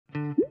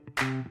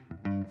In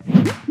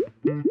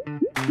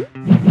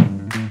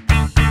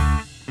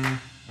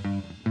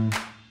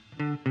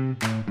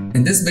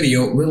this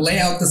video, we'll lay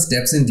out the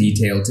steps in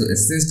detail to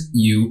assist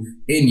you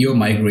in your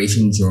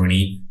migration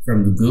journey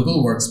from the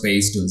Google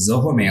Workspace to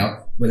Zoho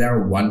Mail with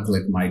our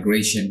one-click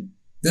migration.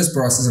 This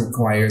process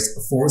requires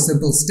 4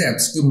 simple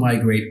steps to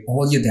migrate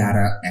all your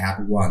data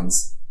at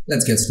once.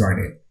 Let's get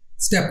started.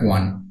 Step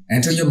 1.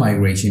 Enter your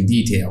migration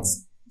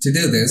details. To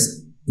do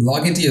this,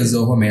 log into your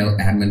Zoho Mail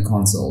admin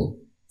console.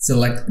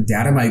 Select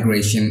Data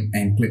Migration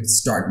and click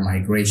Start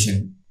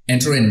Migration.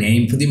 Enter a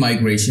name for the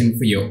migration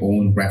for your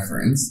own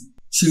reference.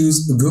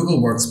 Choose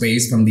Google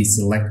Workspace from the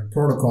Select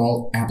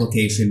Protocol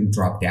Application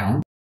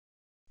drop-down.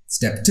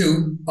 Step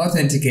 2.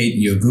 Authenticate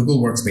your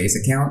Google Workspace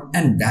account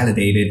and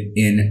validate it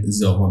in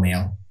Zoho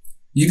Mail.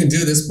 You can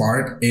do this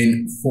part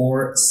in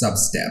 4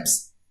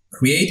 sub-steps.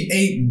 Create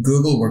a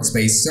Google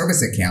Workspace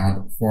service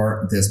account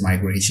for this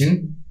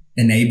migration.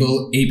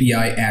 Enable API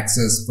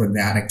access for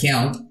that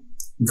account.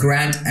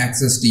 Grant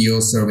access to your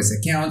service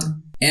account.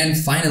 And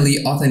finally,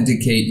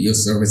 authenticate your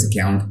service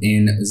account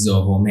in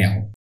Zoho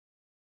Mail.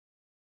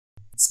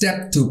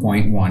 Step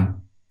 2.1.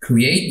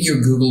 Create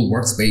your Google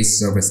Workspace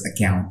service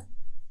account.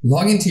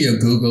 Log into your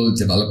Google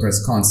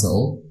Developers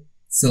Console.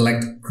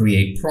 Select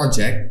Create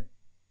Project.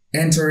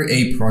 Enter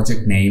a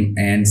project name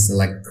and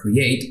select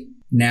Create.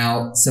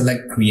 Now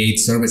select Create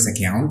Service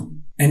Account.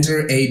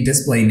 Enter a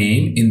display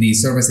name in the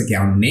Service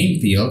Account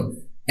name field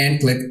and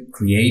click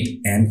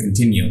Create and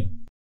Continue.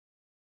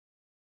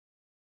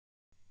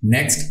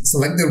 Next,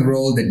 select the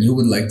role that you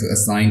would like to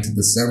assign to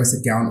the service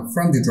account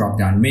from the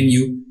drop-down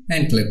menu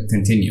and click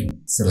Continue.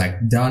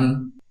 Select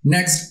Done.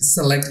 Next,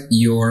 select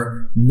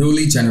your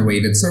newly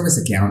generated service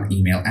account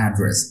email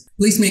address.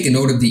 Please make a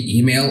note of the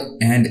email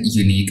and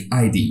unique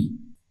ID.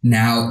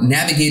 Now,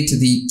 navigate to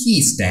the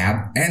Keys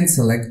tab and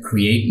select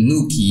Create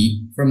New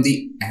Key from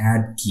the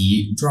Add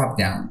Key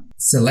drop-down.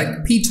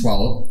 Select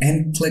P12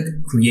 and click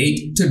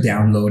Create to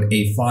download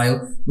a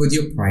file with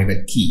your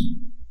private key.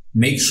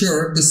 Make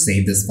sure to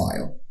save this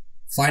file.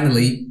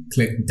 Finally,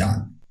 click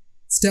Done.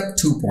 Step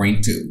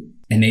 2.2.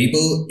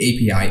 Enable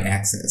API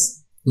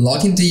access.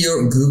 Log into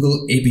your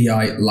Google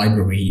API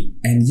library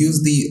and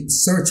use the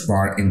search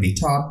bar in the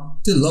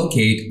top to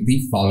locate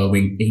the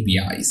following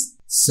APIs.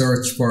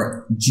 Search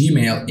for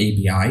Gmail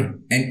API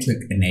and click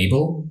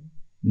Enable.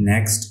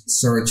 Next,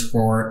 search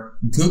for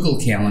Google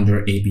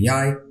Calendar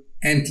API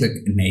and click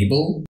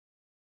Enable.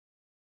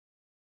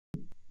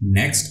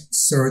 Next,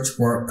 search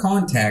for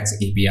Contacts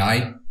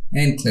API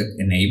and click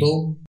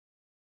Enable.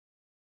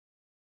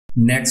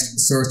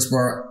 Next, search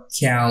for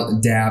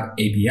CalDAV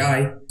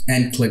API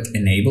and click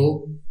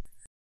Enable.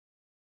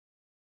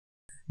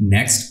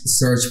 Next,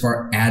 search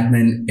for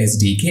Admin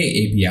SDK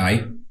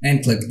API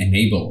and click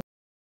Enable.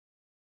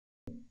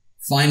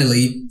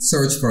 Finally,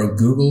 search for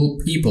Google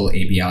People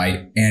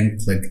API and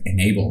click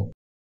Enable.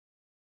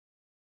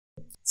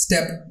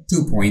 Step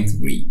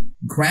 2.3.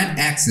 Grant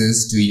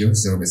access to your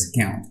service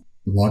account.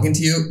 Log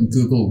into your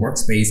Google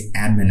Workspace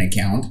admin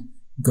account,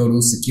 go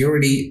to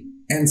Security,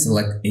 and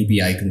select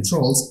API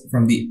Controls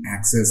from the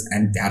Access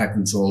and Data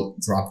Control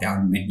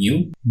drop-down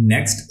menu.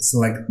 Next,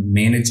 select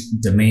Manage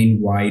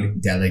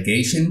Domain-Wide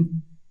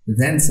Delegation,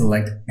 then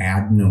select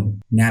Add New.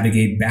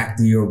 Navigate back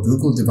to your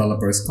Google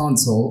Developers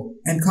Console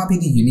and copy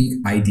the unique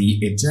ID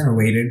it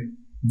generated,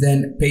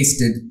 then paste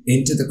it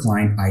into the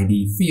Client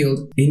ID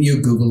field in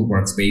your Google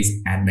Workspace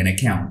admin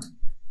account.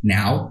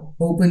 Now,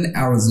 open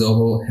our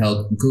Zoho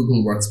Help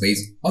Google Workspace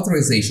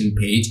authorization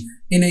page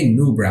in a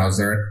new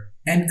browser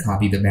and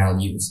copy the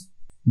values.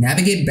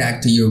 Navigate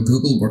back to your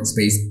Google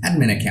Workspace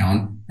admin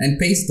account and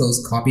paste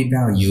those copied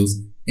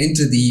values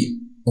into the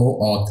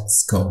OAuth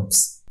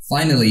scopes.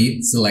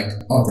 Finally,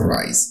 select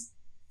Authorize.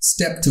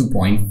 Step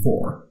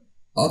 2.4.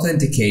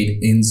 Authenticate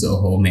in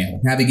Zoho Mail.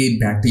 Navigate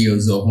back to your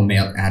Zoho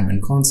Mail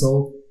admin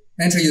console.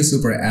 Enter your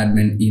super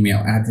admin email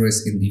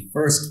address in the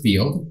first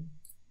field.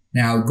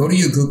 Now go to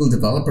your Google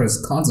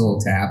Developers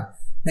Console tab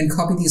and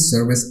copy the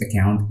service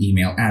account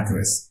email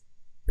address.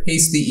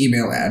 Paste the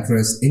email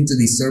address into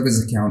the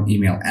service account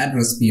email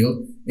address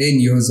field in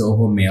your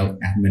Zoho Mail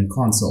admin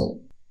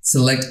console.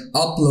 Select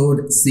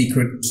Upload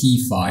Secret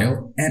Key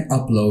File and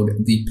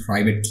upload the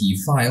private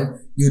key file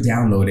you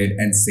downloaded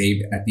and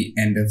saved at the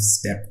end of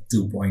step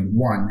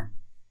 2.1.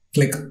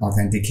 Click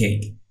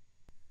Authenticate.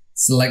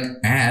 Select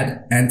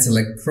Add and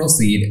select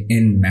Proceed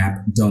in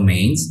Map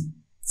Domains.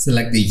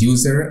 Select the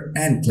user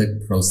and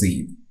click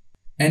Proceed.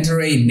 Enter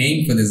a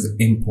name for this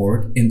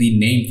import in the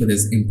Name for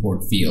this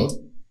import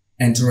field.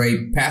 Enter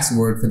a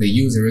password for the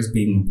users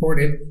being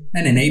imported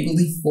and enable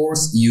the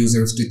Force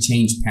Users to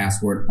Change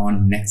Password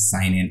on Next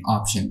Sign-In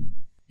option.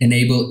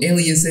 Enable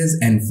aliases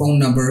and phone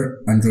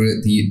number under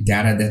the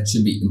data that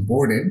should be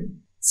imported.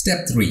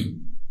 Step 3.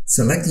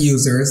 Select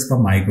users for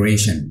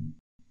migration.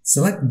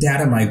 Select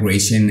Data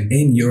Migration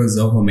in your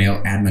Zoho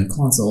Mail admin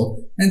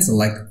console and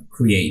select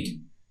Create.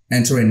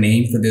 Enter a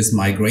name for this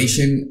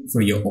migration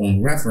for your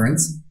own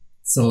reference.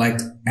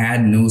 Select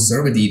Add New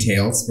Server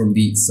Details from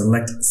the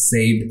Select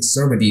Saved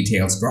Server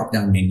Details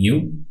drop-down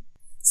menu.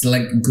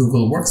 Select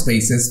Google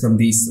Workspaces from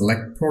the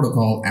Select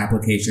Protocol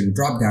Application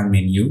drop-down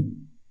menu.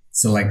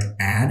 Select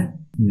Add.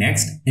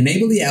 Next,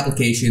 enable the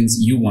applications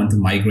you want to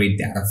migrate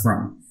data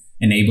from.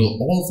 Enable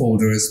all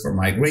folders for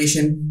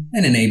migration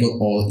and enable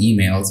all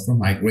emails for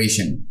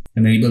migration.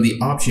 Enable the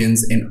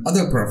options in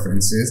Other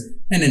Preferences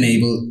and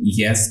enable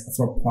Yes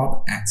for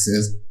POP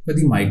access for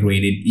the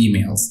migrated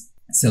emails.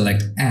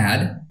 Select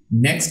Add.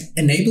 Next,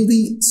 enable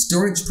the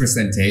storage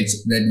percentage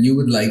that you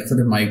would like for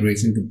the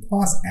migration to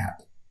pause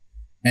at.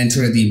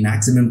 Enter the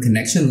maximum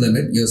connection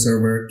limit your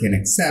server can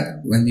accept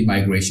when the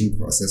migration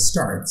process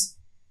starts.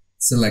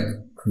 Select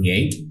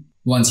Create.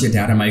 Once your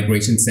data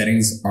migration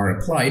settings are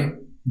applied,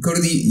 go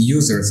to the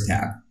Users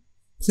tab.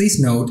 Please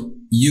note,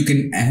 you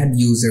can add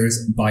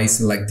users by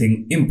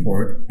selecting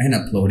Import and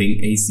uploading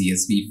a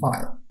CSV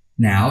file.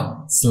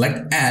 Now,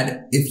 select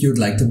Add if you'd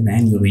like to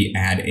manually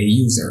add a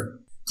user.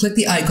 Click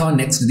the icon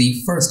next to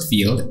the first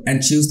field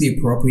and choose the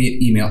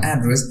appropriate email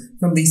address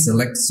from the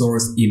Select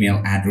Source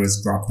Email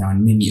Address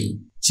drop-down menu.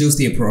 Choose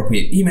the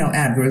appropriate email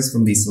address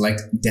from the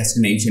Select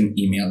Destination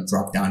Email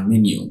drop-down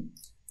menu.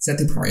 Set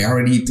the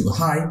priority to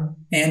High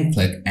and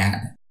click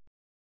Add.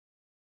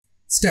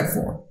 Step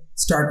 4.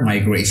 Start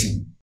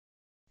migration.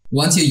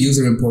 Once your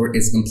user import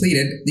is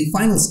completed, the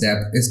final step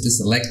is to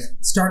select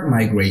Start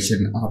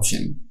Migration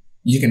option.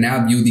 You can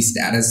now view the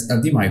status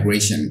of the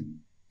migration.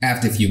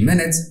 After a few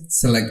minutes,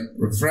 select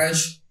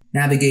Refresh,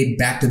 navigate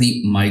back to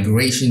the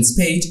Migrations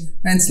page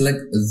and select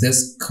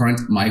this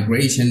current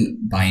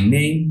migration by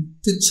name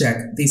to check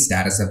the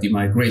status of the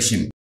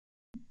migration.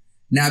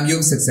 Now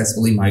you've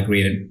successfully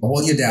migrated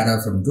all your data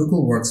from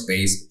Google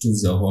Workspace to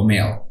Zoho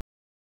Mail.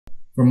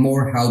 For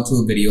more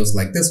how-to videos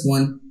like this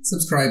one,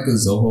 subscribe to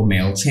Zoho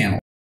Mail channel.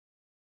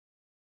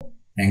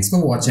 Thanks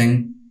for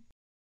watching.